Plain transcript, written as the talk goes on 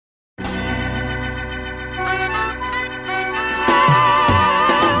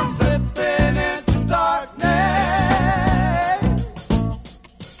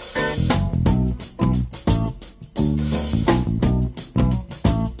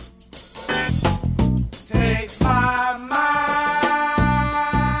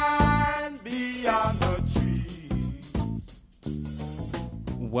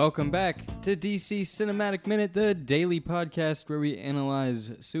Welcome back to DC Cinematic Minute, the daily podcast where we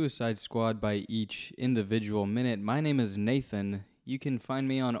analyze Suicide Squad by each individual minute. My name is Nathan. You can find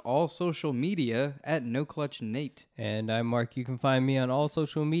me on all social media at NoClutchNate. And I'm Mark. You can find me on all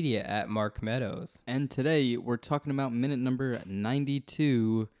social media at Mark Meadows. And today we're talking about minute number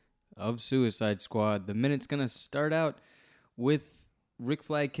 92 of Suicide Squad. The minute's going to start out with Rick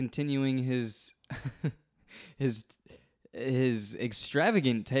Flag continuing his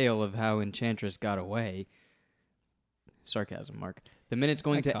extravagant tale of how Enchantress got away. Sarcasm, Mark. The minute's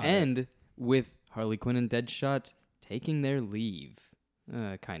going to end with Harley Quinn and Deadshot taking their leave.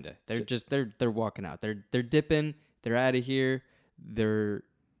 Kinda. They're walking out. They're dipping. They're out of here. They're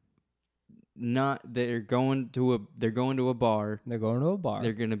going to a bar. They're going to a bar.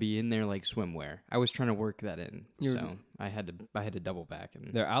 They're gonna be in there like swimwear. I was trying to work that in, so I had to double back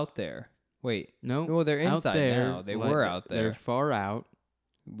and they're out there. Wait. No, they're inside there, now. They were out there. They're far out.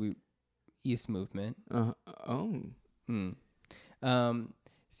 East movement.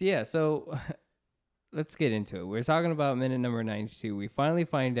 So let's get into it. We're talking about minute number 92. We finally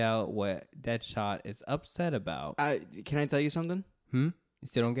find out what Deadshot is upset about. Can I tell you something? You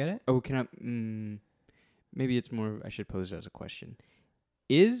still don't get it? Oh, can I? Maybe it's more. I should pose it as a question.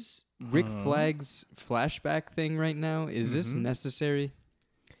 Is Rick Flag's flashback thing right now? Is this necessary?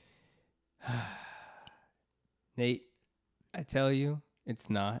 Nate, I tell you, it's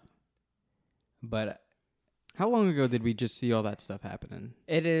not. But how long ago did we just see all that stuff happening?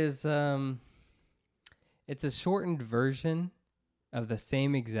 It is. It's a shortened version of the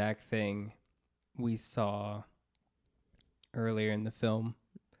same exact thing we saw earlier in the film.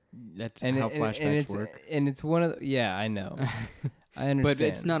 That's how flashbacks work. And it's one of the, yeah, I know. I understand. But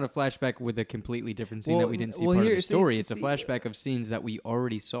it's not a flashback with a completely different scene that we didn't see part of the story. It's a flashback of scenes that we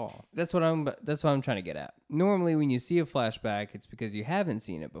already saw. That's what I'm trying to get at. Normally when you see a flashback, it's because you haven't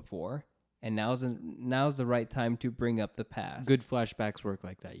seen it before, and now's the right time to bring up the past. Good flashbacks work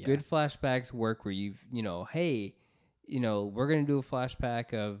like that, yeah. Good flashbacks work where we're going to do a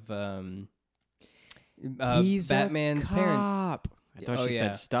flashback of He's Batman's a cop. parents. I thought she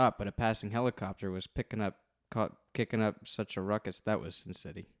said stop, but a passing helicopter was kicking up such a ruckus. That was Sin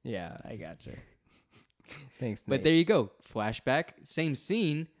City. Yeah, I got you. Thanks, Nate. But there you go. Flashback, same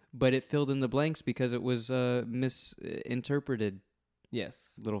scene, but it filled in the blanks because it was misinterpreted.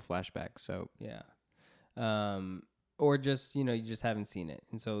 Yes. Little flashback, so. Yeah. Or just, you just haven't seen it.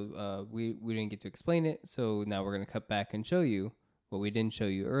 And so we didn't get to explain it, so now we're going to cut back and show you what we didn't show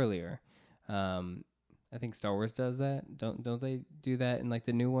you earlier. I think Star Wars does that. Don't they do that in like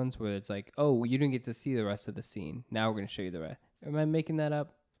the new ones where it's like, oh, you didn't get to see the rest of the scene. Now we're going to show you the rest. Am I making that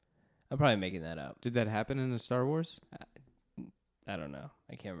up? I'm probably making that up. Did that happen in a Star Wars? I don't know.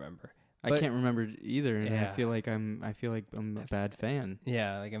 I can't remember. I can't remember either, and yeah. I feel like I'm a bad fan.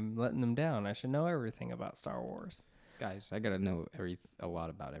 Yeah, like I'm letting them down. I should know everything about Star Wars. Guys, I got to know a lot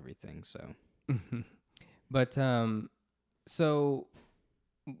about everything, so. But so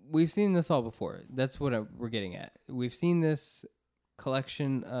we've seen this all before. That's what we're getting at. We've seen this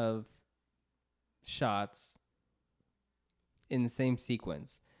collection of shots in the same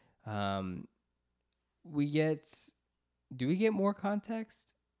sequence. Do we get more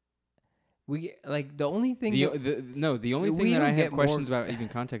context? The only thing. The only thing that I have questions about even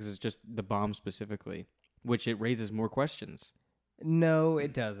context is just the bomb specifically, which it raises more questions. No,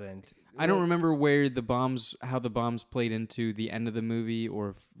 it doesn't. I don't remember how the bombs played into the end of the movie or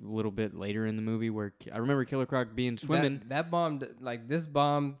a little bit later in the movie. Where I remember Killer Croc being swimming. That bomb, this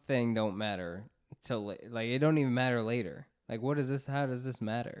bomb thing, don't matter till it don't even matter later. Like, what is this? How does this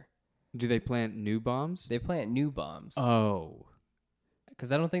matter? Do they plant new bombs? They plant new bombs. Oh,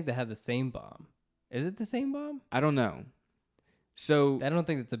 because I don't think they have the same bomb. Is it the same bomb? I don't know. So I don't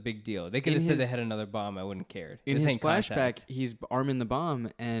think it's a big deal. They could have said they had another bomb. I wouldn't care. In his flashback, he's arming the bomb,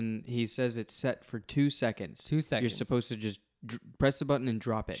 and he says it's set for 2 seconds. 2 seconds. You're supposed to just press the button and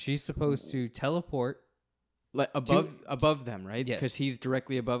drop it. She's supposed to teleport. Above them, right? Yes. Because he's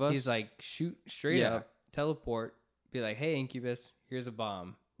directly above us? He's like, shoot straight up, teleport, be like, hey, Incubus, here's a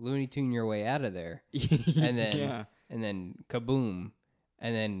bomb. Looney Tune your way out of there. And then kaboom.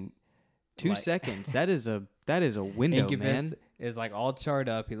 And then 2 seconds. That is a window, Incubus man. Is like all charred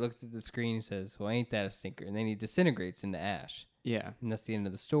up. He looks at the screen and says, well, ain't that a stinker? And then he disintegrates into ash. Yeah. And that's the end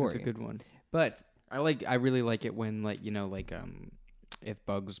of the story. That's a good one. But I really like it when if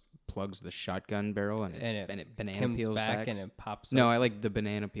Bugs plugs the shotgun barrel and it banana peels back and it pops up. No, I like the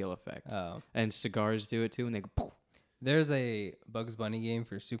banana peel effect. Oh. And cigars do it too, and they go poof. There's a Bugs Bunny game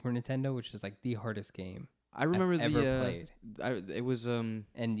for Super Nintendo, which is like the hardest game I remember I've ever played. It was and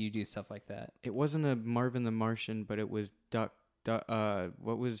you do stuff like that. It wasn't a Marvin the Martian, but it was Duck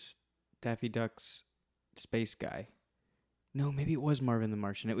what was Daffy Duck's space guy? No, maybe it was Marvin the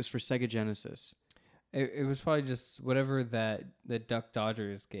Martian. It was for Sega Genesis. It was probably just whatever the Duck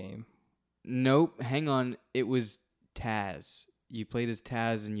Dodgers game. Nope, hang on. It was Taz. You played as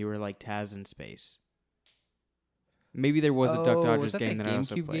Taz, and you were like Taz in space. Maybe there was a Duck Dodgers game that I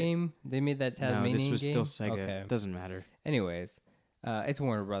also played. Game? They made that Tasmanian game? No, this was game? still Sega. Okay. Doesn't matter. Anyways, it's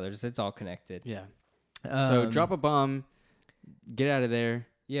Warner Brothers. It's all connected. Yeah. So drop a bomb, get out of there.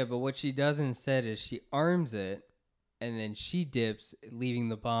 Yeah, but what she does instead is she arms it, and then she dips, leaving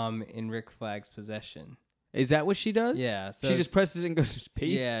the bomb in Rick Flag's possession. Is that what she does? Yeah. So she just presses it and goes,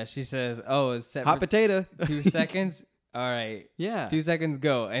 peace? Yeah, she says, oh, it's set hot for potato. 2 seconds? All right. Yeah. 2 seconds,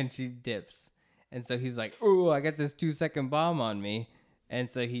 go. And she dips. And so he's like, oh, I got this 2-second bomb on me. And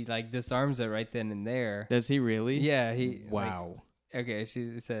so he like disarms it right then and there. Does he really? Yeah. Wow. Okay,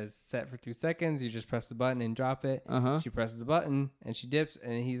 she says set for 2 seconds. You just press the button and drop it. Uh-huh. She presses the button and she dips,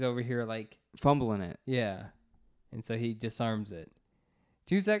 and he's over here like fumbling it. Yeah, and so he disarms it.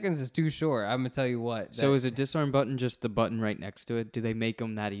 2 seconds is too short. I'm gonna tell you what. So is a disarm button just the button right next to it? Do they make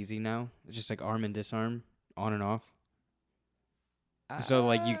them that easy now? It's just like arm and disarm, on and off. So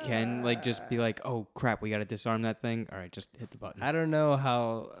like you can like just be like, oh crap, we gotta disarm that thing. All right, just hit the button. I don't know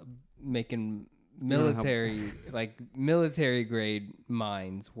how making military like military grade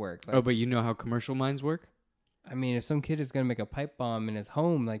mines work. Like, oh, but you know how commercial mines work? I mean, if some kid is gonna make a pipe bomb in his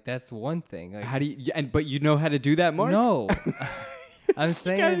home, like that's one thing. Like, how do you? But you know how to do that, Mark? No, I'm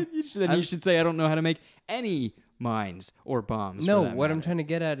saying you should say I don't know how to make any mines or bombs. No, what I'm trying to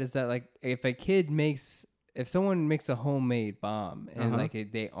get at is that like if someone makes a homemade bomb and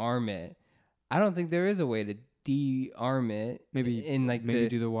they arm it, I don't think there is a way to de-arm it. Maybe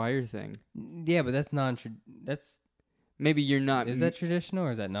do the wire thing. Yeah, but that's maybe you're not. Is that traditional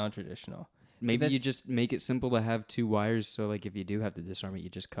or is that non-traditional? Maybe you just make it simple to have two wires, so like if you do have to disarm it, you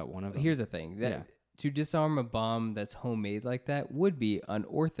just cut one of them. Here's the thing: to disarm a bomb that's homemade like that would be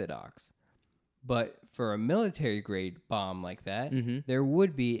unorthodox. But for a military grade bomb like that, there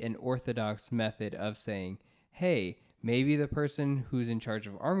would be an orthodox method of saying, hey, maybe the person who's in charge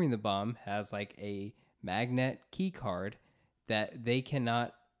of arming the bomb has like a magnet key card that they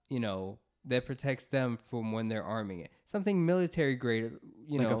cannot, that protects them from when they're arming it. Something military grade,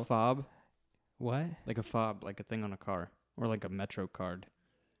 like a fob? What? Like a fob, like a thing on a car, or like a Metro card.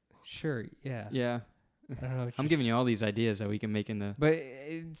 Sure, yeah. Yeah. I don't know. I'm giving you all these ideas that we can make in the... But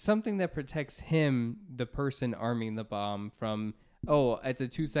it's something that protects him, the person arming the bomb, from, oh, it's a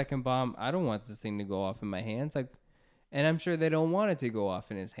 2-second bomb. I don't want this thing to go off in my hands. And I'm sure they don't want it to go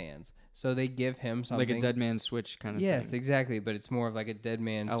off in his hands. So they give him something... Like a dead man switch kind of thing. Yes, exactly. But it's more of like a dead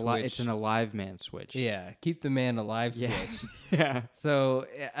man switch. It's an alive man switch. Yeah. Keep the man alive switch. Yeah. So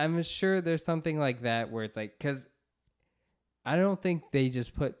I'm sure there's something like that where it's like... Because I don't think they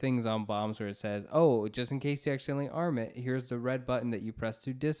just put things on bombs where it says, oh, just in case you accidentally arm it, here's the red button that you press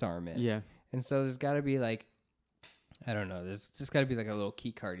to disarm it. Yeah. And so there's got to be like, I don't know, there's just got to be like a little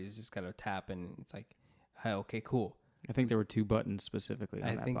key card. You just got to tap and it's like, hey, okay, cool. I think there were 2 buttons specifically on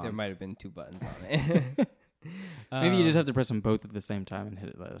that bomb. I think there might have been 2 buttons on it. Maybe you just have to press them both at the same time and hit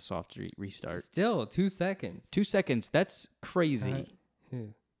it like a soft restart. Still, 2 seconds. 2 seconds. That's crazy.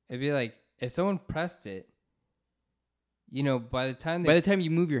 It'd be like, if someone pressed it, by the time you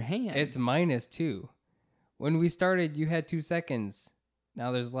move your hand, it's -2. When we started, you had 2 seconds.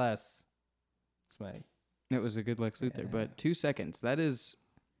 Now there's less. It was a good Lex Luthor, but 2 seconds. That is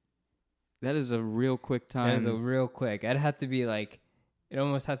a real quick time. That is a real quick. I'd have to be like, it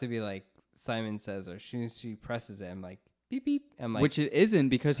almost have to be like Simon Says, or as soon as she presses it, I'm like, beep beep. I'm like, which it isn't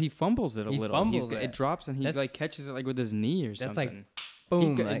because he fumbles it a little. It drops and he catches it like with his knee or something. That's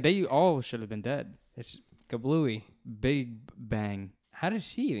like, boom. They all should have been dead. It's kablooey. Big bang. How does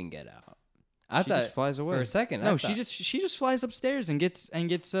she even get out? She just flies away for a second. No, she just flies upstairs and gets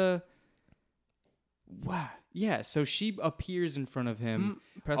wow. Yeah, so she appears in front of him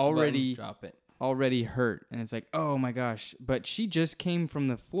already button, drop it. Already hurt, and it's like, oh my gosh! But she just came from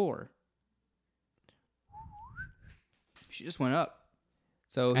the floor. She just went up.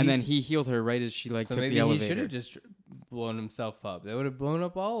 And then he healed her right as she took the elevator. Maybe he should have just blown himself up. They would have blown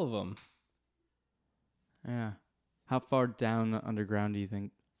up all of them. Yeah. How far down underground do you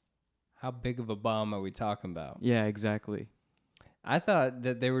think? How big of a bomb are we talking about? Yeah, exactly. I thought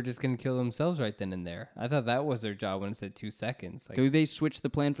that they were just going to kill themselves right then and there. I thought that was their job when it said 2 seconds. Do they switch the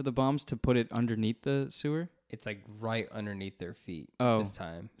plan for the bombs to put it underneath the sewer? It's like right underneath their feet this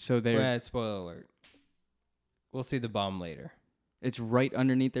time. So they're... spoiler alert. We'll see the bomb later. It's right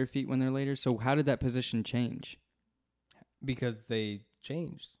underneath their feet when they're later? So how did that position change? Because they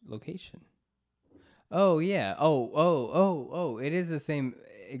changed location. Oh yeah. Oh. It is the same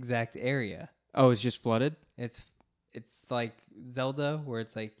exact area. Oh, it's just flooded? It's like Zelda, where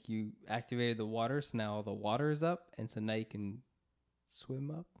it's like you activated the water, so now all the water is up, and so now you can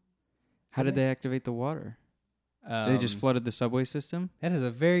swim up. How did they activate the water? They just flooded the subway system? That is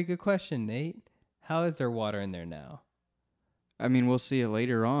a very good question, Nate. How is there water in there now? I mean, we'll see it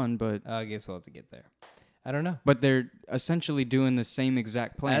later on, but... I guess we'll have to get there. I don't know. But they're essentially doing the same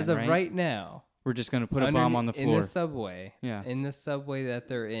exact plan, as of right now, we're just going to put a bomb on the floor. In the subway. Yeah. In the subway that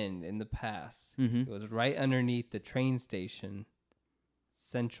they're in the past. Mm-hmm. It was right underneath the train station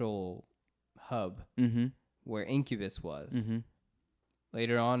central hub where Incubus was. Mm-hmm.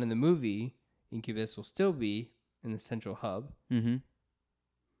 Later on in the movie, Incubus will still be in the central hub. Mm-hmm.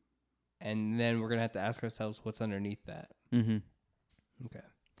 And then we're going to have to ask ourselves what's underneath that. Mm-hmm. Okay.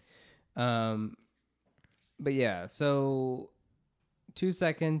 But yeah, so 2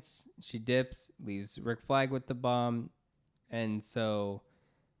 seconds, she dips, leaves Rick Flag with the bomb. And so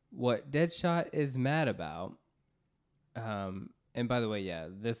what Deadshot is mad about, and by the way, yeah,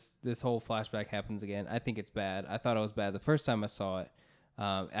 this whole flashback happens again. I think it's bad. I thought it was bad the first time I saw it.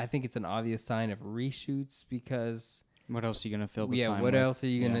 I think it's an obvious sign of reshoots because... What else are you going to fill the time what with? else are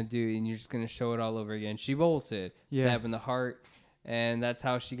you going to do? And you're just going to show it all over again. She bolted, stab in the heart, and that's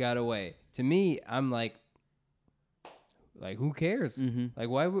how she got away. To me, I'm like, who cares? Mm-hmm. Like,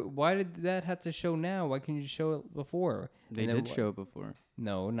 why did that have to show now? Why couldn't you show it before? They did show it before.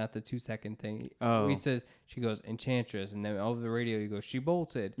 No, not the 2 second thing. Oh. He says, she goes, Enchantress. And then over the radio, he goes, she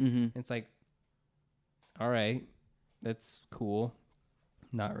bolted. Mm-hmm. And it's like, all right, that's cool.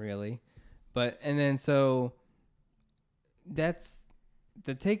 Not really. And then so that's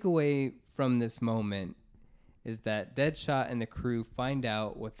the takeaway from this moment is that Deadshot and the crew find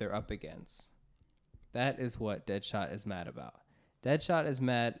out what they're up against. That is what Deadshot is mad about. Deadshot is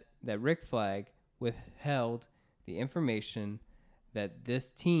mad that Rick Flag withheld the information that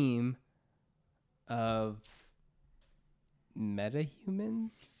this team of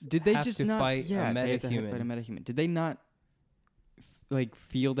metahumans did they have just to not fight a they have to metahuman. fight a metahuman? Did they not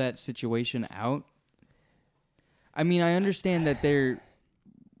feel that situation out? I mean, I understand that their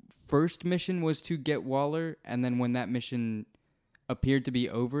first mission was to get Waller, and then when that mission appeared to be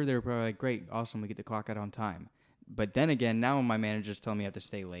over, they were probably like, great, awesome, we get to clock out on time. But then again, now my manager's telling me I have to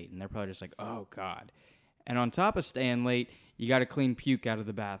stay late, and they're probably just like, oh, God. And on top of staying late, you got to clean puke out of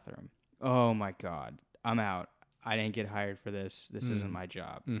the bathroom. Oh, my God. I'm out. I didn't get hired for this. This isn't my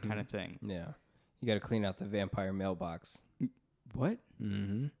job, kind of thing. Yeah. You got to clean out the vampire mailbox. What?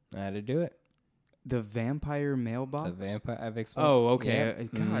 Mm-hmm. I had to do it. The vampire mailbox? The vampire, I've explained. Oh, okay.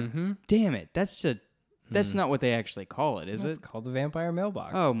 Yeah. God damn it. That's not what they actually call it, is it? It's called the vampire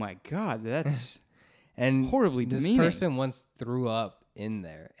mailbox. Oh, my God. That's and horribly demeaning. This person once threw up in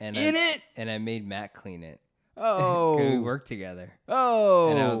there. And I made Matt clean it. Oh. We worked together.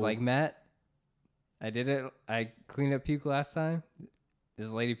 Oh. And I was like, Matt, I did it. I cleaned up puke last time. This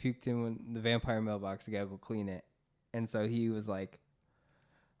lady puked in the vampire mailbox. You gotta go clean it. And so he was like,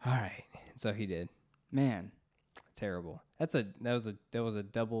 all right. And so he did. Man. Terrible. That was a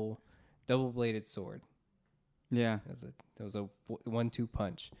double bladed sword. Yeah. That was a 1-2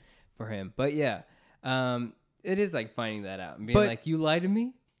 punch for him. But yeah, it is like finding that out and being like, you lied to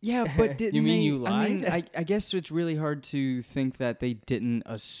me? Yeah, but didn't you mean they, you lied? I mean, I guess it's really hard to think that they didn't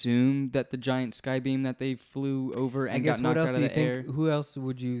assume that the giant sky beam that they flew over and got knocked out of the air. Who else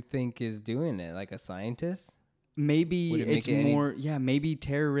would you think is doing it? Like a scientist? Maybe it's more. Yeah, maybe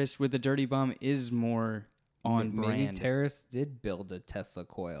terrorists with a dirty bomb is more on brand. Maybe terrorists did build a Tesla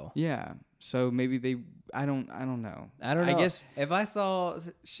coil. Yeah, so maybe they. I don't know. I guess if I saw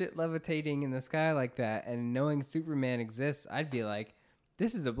shit levitating in the sky like that and knowing Superman exists, I'd be like,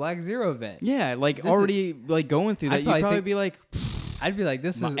 this is the Black Zero event. Yeah, like already like going through that, you'd probably be like, I'd be like,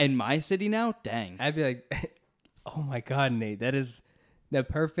 this is in my city now? Dang. I'd be like, oh my God, Nate, that is the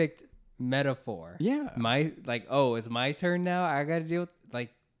perfect metaphor. Yeah. It's my turn now. I got to deal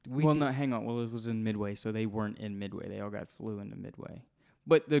with no, hang on. Well, it was in Midway, so they weren't in Midway. They all got flew into Midway.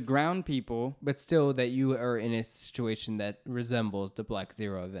 But the ground people. But still, that you are in a situation that resembles the Black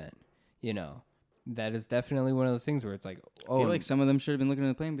Zero event, you know. That is definitely one of those things where it's like, I feel like some of them should have been looking at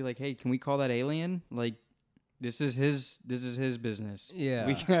the plane and be like, "Hey, can we call that alien? Like, this is his business. Yeah,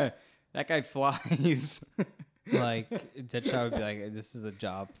 that guy flies." Like Deadshot would be like, "This is a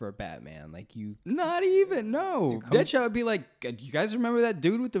job for Batman." Like you, not even no. Deadshot would be like, "You guys remember that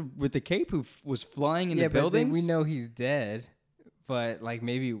dude with the cape who was flying into buildings? We know he's dead." But like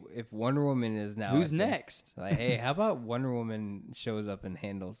maybe if Wonder Woman is now, who's next? Like, hey, how about Wonder Woman shows up and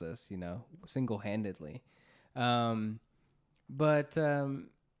handles this, you know, single-handedly?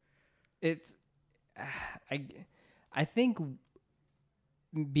 It's I think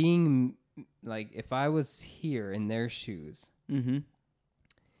being like, if I was here in their shoes and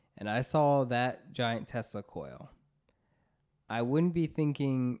I saw that giant Tesla coil, I wouldn't be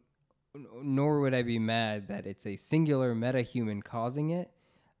thinking, nor would I be mad that it's a singular metahuman causing it.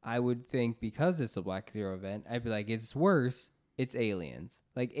 I would think, because it's a Black Zero event, I'd be like, it's worse. It's aliens.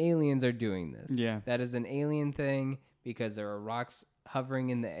 Like, aliens are doing this. Yeah. That is an alien thing because there are rocks hovering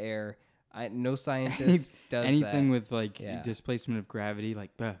in the air. No scientist does anything that. with like displacement of gravity,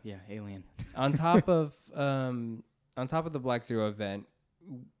 like alien. on top of the Black Zero event,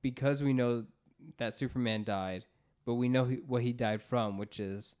 because we know that Superman died, but we know what he died from, which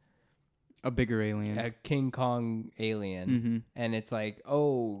is a bigger alien, a King Kong alien, and it's like,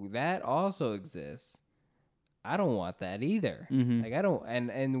 oh, that also exists. I don't want that either. Like, I don't,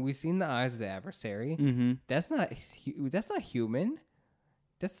 and we've seen the eyes of the adversary. That's not human.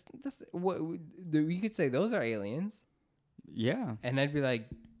 That's what you could say. Those are aliens. Yeah. And I'd be like,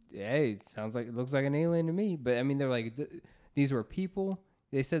 hey, it looks like an alien to me. But I mean, they're like, these were people.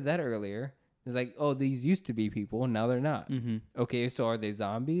 They said that earlier. It's like, oh, these used to be people, and now they're not. Okay, so are they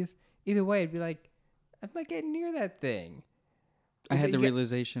zombies? Either way, I'd be like, I'm not getting near that thing. I had the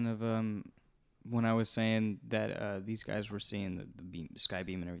realization of when I was saying that these guys were seeing the sky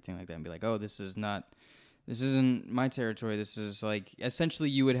beam and everything like that, and be like, oh, this isn't my territory. This is like,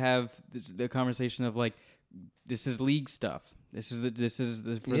 essentially you would have the conversation of like, this is League stuff. This is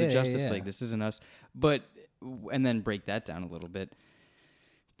for the Justice League. This isn't us. But, and then break that down a little bit.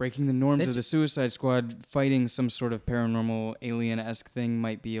 Breaking the norms of the Suicide Squad, fighting some sort of paranormal alien-esque thing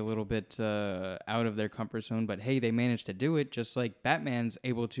might be a little bit out of their comfort zone, but hey, they managed to do it, just like Batman's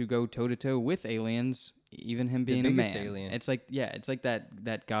able to go toe-to-toe with aliens, even him being a man. Alien. It's like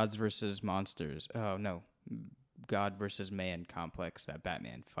that gods versus monsters. Oh, no. God versus man complex that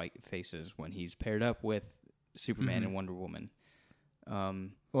Batman faces when he's paired up with Superman and Wonder Woman.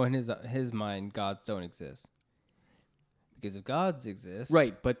 Well, in his mind, gods don't exist. Because if gods exist...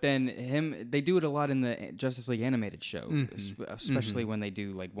 Right, but then they do it a lot in the Justice League animated show, especially when they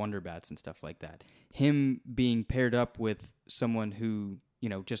do like Wonder Bats and stuff like that. Him being paired up with someone who,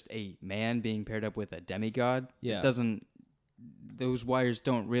 just a man being paired up with a demigod, those wires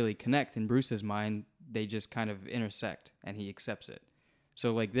don't really connect in Bruce's mind. They just kind of intersect, and he accepts it.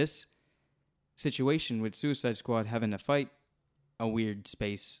 So like this situation with Suicide Squad having to fight a weird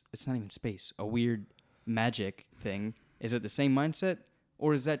space, it's not even space, a weird magic thing. Is it the same mindset,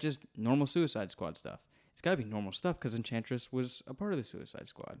 or is that just normal Suicide Squad stuff? It's got to be normal stuff because Enchantress was a part of the Suicide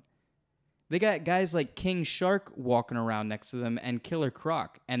Squad. They got guys like King Shark walking around next to them and Killer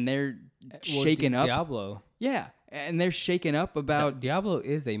Croc, and they're shaken up. Diablo. Yeah, and they're shaken up about... Diablo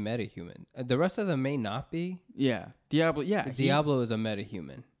is a metahuman. The rest of them may not be. Yeah, Diablo, yeah. Diablo is a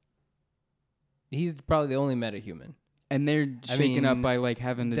metahuman. He's probably the only metahuman. And they're shaken up by like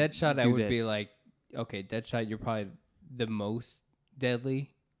having to Deadshot, do I would this. be like, okay, Deadshot, you're probably the most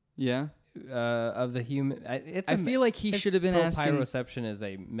deadly. Yeah. Of the human. I feel like he should have been asking... Pyroception is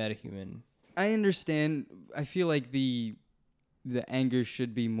a metahuman. I understand. I feel like the anger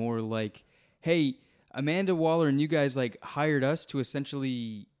should be more like, hey, Amanda Waller and you guys like hired us to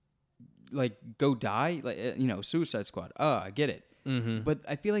essentially like go die, like Suicide Squad. I get it. But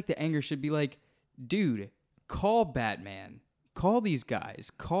I feel like the anger should be like, dude, call Batman. Call these guys.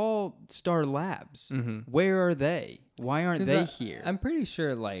 Call Star Labs. Where are they? Why aren't they here? I'm pretty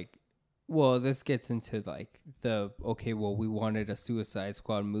sure, this gets into, we wanted a Suicide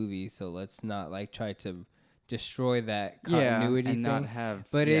Squad movie, so let's not, try to destroy that continuity and thing. not have...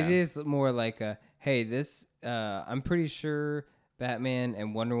 But it is more like I'm pretty sure Batman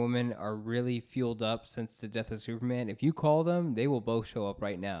and Wonder Woman are really fueled up since the death of Superman. If you call them, they will both show up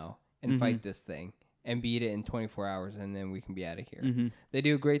right now and fight this thing. And beat it in 24 hours, and then we can be out of here. They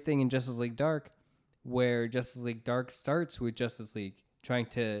do a great thing in Justice League Dark, where Justice League Dark starts with Justice League trying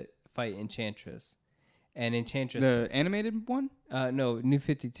to fight Enchantress. And Enchantress... The animated one? No, New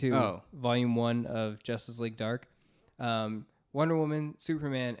 52, Volume 1 of Justice League Dark. Wonder Woman,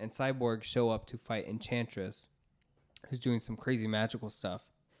 Superman, and Cyborg show up to fight Enchantress, who's doing some crazy magical stuff.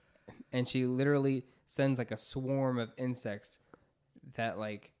 And she literally sends, a swarm of insects that,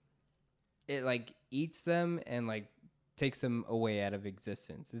 it eats them and takes them away out of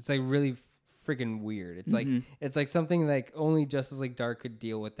existence. It's really freaking weird. It's it's something only Justice League Dark could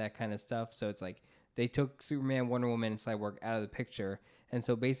deal with that kind of stuff. So it's they took Superman, Wonder Woman, and Cyborg out of the picture. And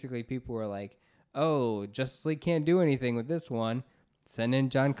so basically people were like, oh, Justice League can't do anything with this one. Send in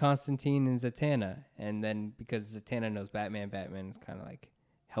John Constantine and Zatanna. And then because Zatanna knows Batman is kind of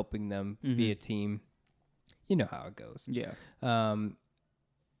helping them be a team. You know how it goes. Yeah.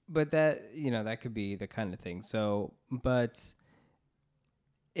 but that, that could be the kind of thing. So, but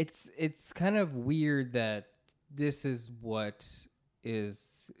it's kind of weird that this is what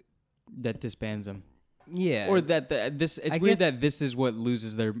is that disbands them. Yeah. Or that it's weird that this is what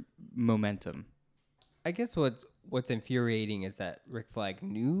loses their momentum. I guess what's infuriating is that Rick Flag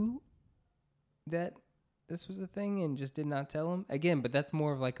knew that this was a thing and just did not tell him. Again, but that's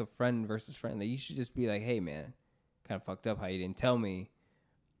more of like a friend versus friend. Like, you should just be like, hey, man, kind of fucked up how you didn't tell me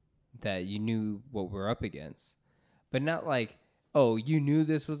that you knew what we're up against. But not like, oh, you knew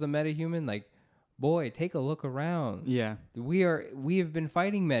this was a metahuman? Like, boy, take a look around. Yeah. We have been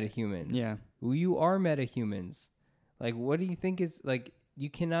fighting metahumans. Yeah. You are metahumans. Like, what do you think is, like, you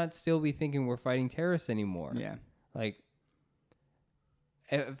cannot still be thinking we're fighting terrorists anymore. Yeah. Like,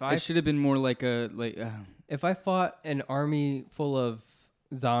 it should have been more like if I fought an army full of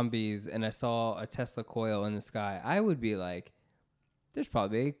zombies and I saw a Tesla coil in the sky, I would be like, there's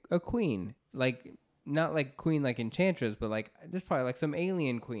probably a queen. Like, not like queen like Enchantress, but like there's probably like some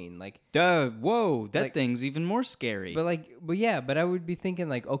alien queen. Like, whoa, that like, thing's even more scary. But I would be thinking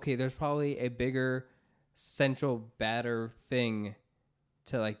like, okay, there's probably a bigger central batter thing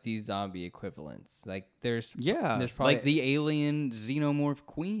to like these zombie equivalents. Like there's probably like the alien xenomorph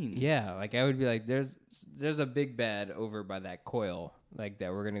queen. Yeah, like I would be like, there's a big bad over by that coil, like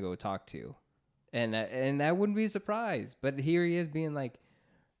that we're gonna go talk to, and I wouldn't be surprised. But here he is being like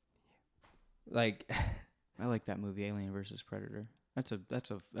I like that movie, Alien versus Predator. That's a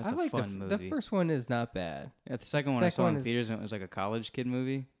fun movie. The first one is not bad. Yeah, the second one I saw in theaters, and it was like a college kid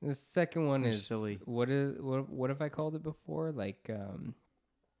movie. The second one is silly. What have I called it before? Like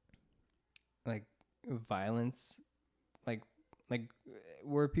violence, like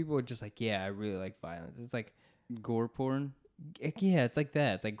where people are just like, yeah, I really like violence. It's like gore porn. Yeah, it's like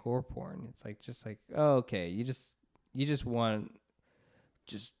that. It's like gore porn. It's like just like, oh, okay, you just want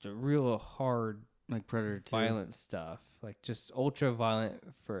just a real hard like Predator 2 violent stuff, like just ultra violent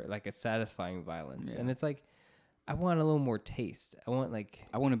for like a satisfying violence. And it's like, I want a little more taste. I want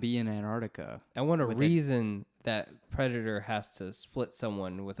to be in Antarctica. I want a reason that Predator has to split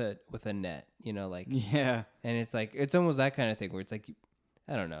someone with a net, like, yeah. And it's like, it's almost that kind of thing where it's like,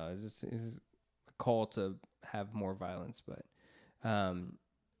 I don't know, it's a call to have more violence, but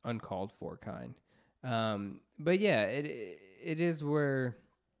uncalled for kind. But yeah, it is where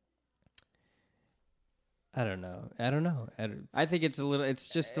I don't know. I think it's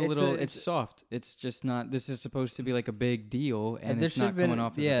it's soft. It's just not, this is supposed to be like a big deal, and it's not coming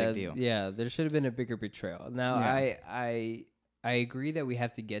off as a big deal. Yeah, there should have been a bigger betrayal. Now, I agree that we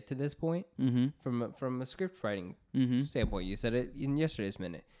have to get to this point from a script writing standpoint. You said it in yesterday's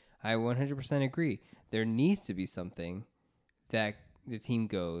minute. I 100% agree. There needs to be something that the team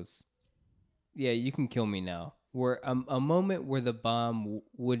goes, yeah, you can kill me now. Where a moment where the bomb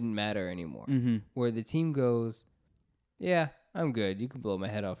wouldn't matter anymore. Where the team goes, yeah, I'm good. You can blow my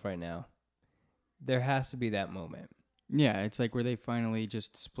head off right now. There has to be that moment. Yeah, it's like where they finally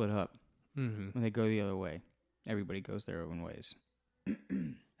just split up. When they go the other way. Everybody goes their own ways.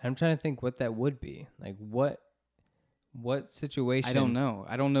 I'm trying to think what that would be. Like, what situation? I don't know.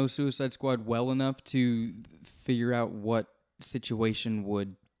 I don't know Suicide Squad well enough to figure out what situation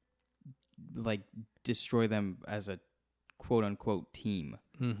would, like, destroy them as a quote-unquote team.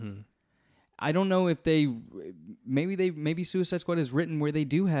 I don't know if maybe Suicide Squad is written where they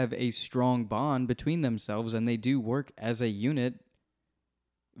do have a strong bond between themselves and they do work as a unit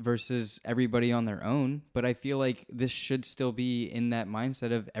versus everybody on their own, but I feel like this should still be in that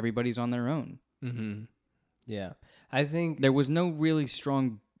mindset of everybody's on their own. Yeah. I think there was no really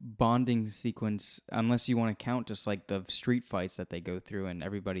strong bonding sequence unless you want to count just like the street fights that they go through and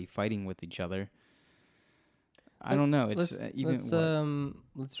everybody fighting with each other. I don't know.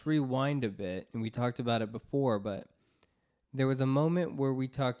 Let's rewind a bit, and we talked about it before, but there was a moment where we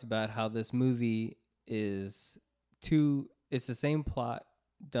talked about how this movie it's the same plot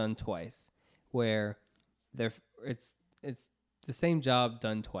done twice, where it's the same job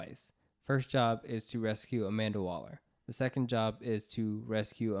done twice. First job is to rescue Amanda Waller. The second job is to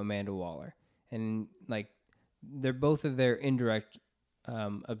rescue Amanda Waller, and like they're both of their indirect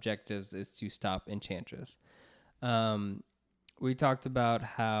objectives is to stop Enchantress. We talked about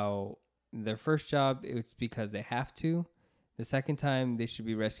how their first job, it's because they have to. The second time, they should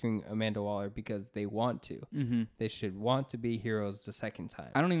be rescuing Amanda Waller because they want to. They should want to be heroes the second time.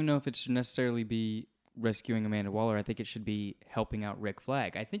 I don't even know if it should necessarily be rescuing Amanda Waller. I think it should be helping out Rick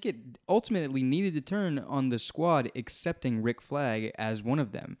Flag. I think it ultimately needed to turn on the squad accepting Rick Flag as one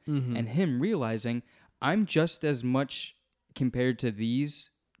of them. And him realizing, I'm just as much compared to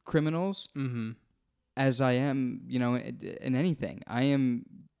these criminals as I am, in anything.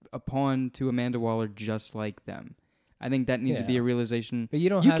 a pawn to Amanda Waller just like them. I think that needed to be a realization. But you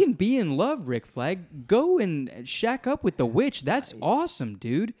can be in love, Rick Flag. Go and shack up with the witch. That's awesome,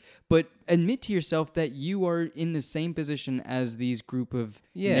 dude. But admit to yourself that you are in the same position as these group of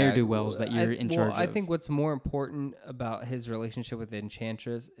ne'er-do-wells that you're in charge of. I think what's more important about his relationship with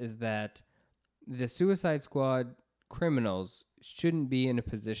Enchantress is that the Suicide Squad criminals shouldn't be in a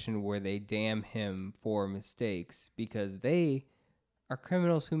position where they damn him for mistakes, because they are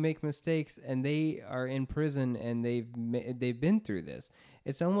criminals who make mistakes, and they are in prison, and they've been through this.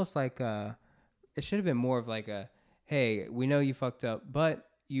 It's almost like it should have been more of like a, hey, we know you fucked up, but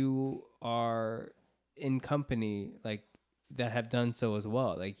you are in company like that have done so as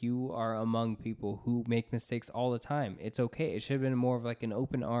well. Like, you are among people who make mistakes all the time. It's okay. It should have been more of like an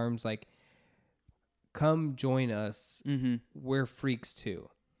open arms, like, come join us. Mm-hmm. We're freaks too.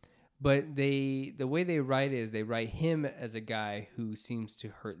 But the way they write it is they write him as a guy who seems to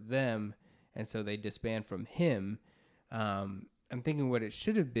hurt them, and so they disband from him. I'm thinking what it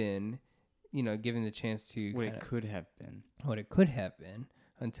should have been, given the chance to what it could have been,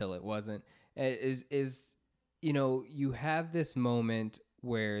 until it wasn't. Is you have this moment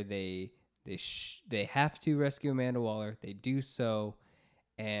where they have to rescue Amanda Waller. They do so,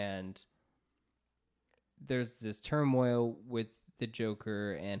 and there's this turmoil with the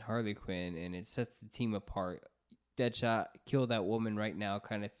Joker and Harley Quinn, and it sets the team apart. Deadshot, kill that woman right now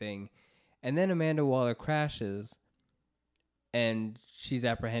kind of thing. And then Amanda Waller crashes, and she's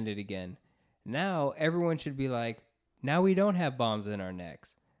apprehended again. Now everyone should be like, now we don't have bombs in our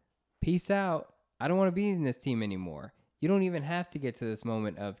necks. Peace out. I don't want to be in this team anymore. You don't even have to get to this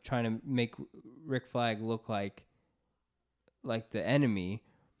moment of trying to make Rick Flag look like the enemy.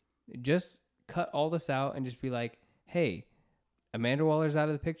 Just cut all this out and just be like, hey, Amanda Waller's out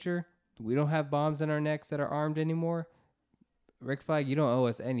of the picture. We don't have bombs in our necks that are armed anymore. Rick Flag, you don't owe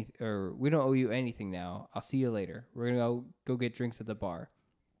us anything, or we don't owe you anything now. I'll see you later. We're gonna go get drinks at the bar.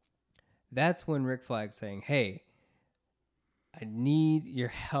 That's when Rick Flag's saying, hey, I need your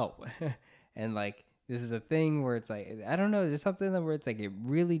help. And like, this is a thing where it's like, I don't know, there's something where it's like, it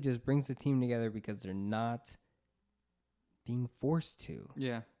really just brings the team together because they're not being forced to.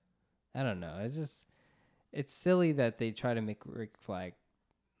 Yeah. I don't know. It's silly that they try to make Rick Flag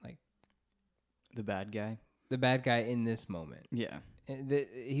like the bad guy. The bad guy in this moment. Yeah.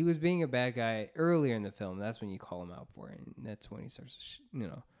 He was being a bad guy earlier in the film. That's when you call him out for it. And that's when he starts,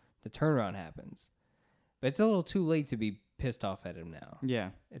 the turnaround happens. But it's a little too late to be pissed off at him now. Yeah.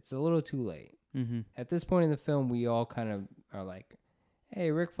 It's a little too late. Mm-hmm. At this point in the film, we all kind of are like,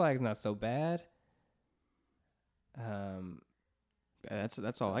 hey, Rick Flag's not so bad.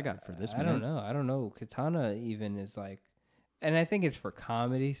 That's all I got for this minute. I don't know. Katana even is like, and I think it's for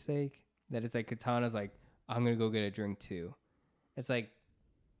comedy's sake that it's like Katana's like, I'm going to go get a drink too. It's like,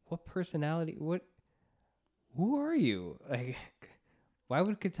 what personality? Who are you? Like, why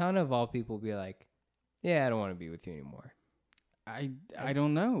would Katana of all people be like, yeah, I don't want to be with you anymore? I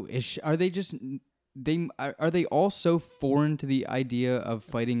don't know. Are they all so foreign to the idea of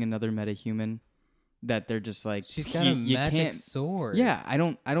fighting another metahuman that they're just like, she's got a magic sword. Yeah, I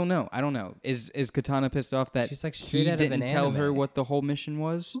don't know. Is Katana pissed off that she's like he didn't tell her what the whole mission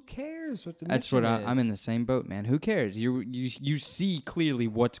was? Who cares what the That's mission what is? I'm in the same boat, man. Who cares? You see clearly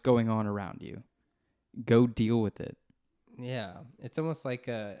what's going on around you. Go deal with it. Yeah, it's almost like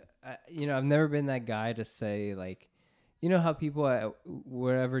I've never been that guy to say like, how people at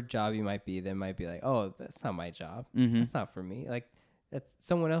whatever job you might be, they might be like, oh, that's not my job. Mm-hmm. That's not for me. Like, that's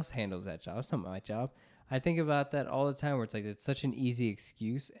someone else handles that job. It's not my job. I think about that all the time where it's like, it's such an easy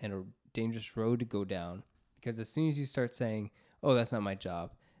excuse and a dangerous road to go down, because as soon as you start saying, oh, that's not my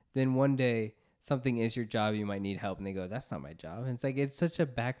job, then one day something is your job, you might need help, and they go, that's not my job. And it's like, it's such a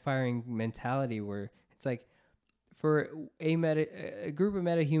backfiring mentality where it's like, for a group of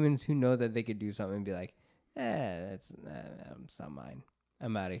metahumans who know that they could do something and be like, it's not mine,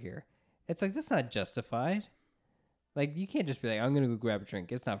 I'm out of here. It's like, that's not justified. Like, you can't just be like, I'm gonna go grab a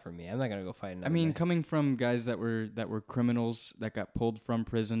drink. It's not for me. I'm not gonna go fight another guy. Coming from guys that were criminals that got pulled from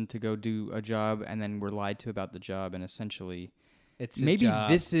prison to go do a job and then were lied to about the job, and essentially, maybe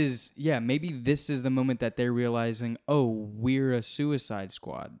this is the moment that they're realizing, oh, we're a Suicide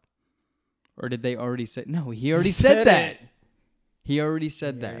Squad. Or did they already say? No, he already said that. He already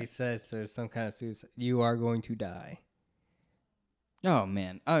said that. He says there's some kind of suicide. You are going to die. Oh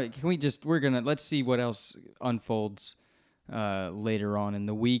man! Let's see what else unfolds later on in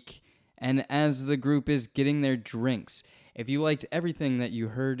the week, and as the group is getting their drinks. If you liked everything that you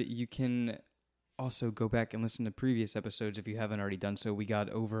heard, you can also go back and listen to previous episodes if you haven't already done so. We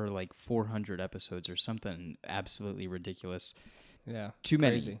got over like 400 episodes or something absolutely ridiculous. Yeah. Too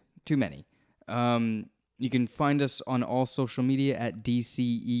many. Crazy. Too many. You can find us on all social media at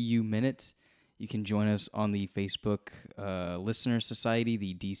DCEU Minute. You can join us on the Facebook Listener Society,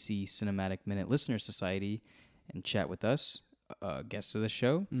 the DC Cinematic Minute Listener Society, and chat with us, guests of the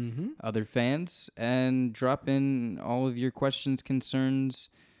show, other fans, and drop in all of your questions, concerns,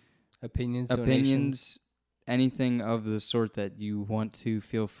 opinions, anything of the sort that you want to.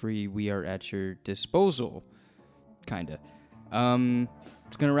 Feel free. We are at your disposal. Kinda.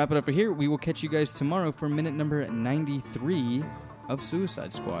 It's going to wrap it up for here. We will catch you guys tomorrow for minute number 93 of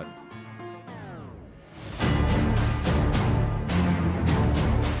Suicide Squad.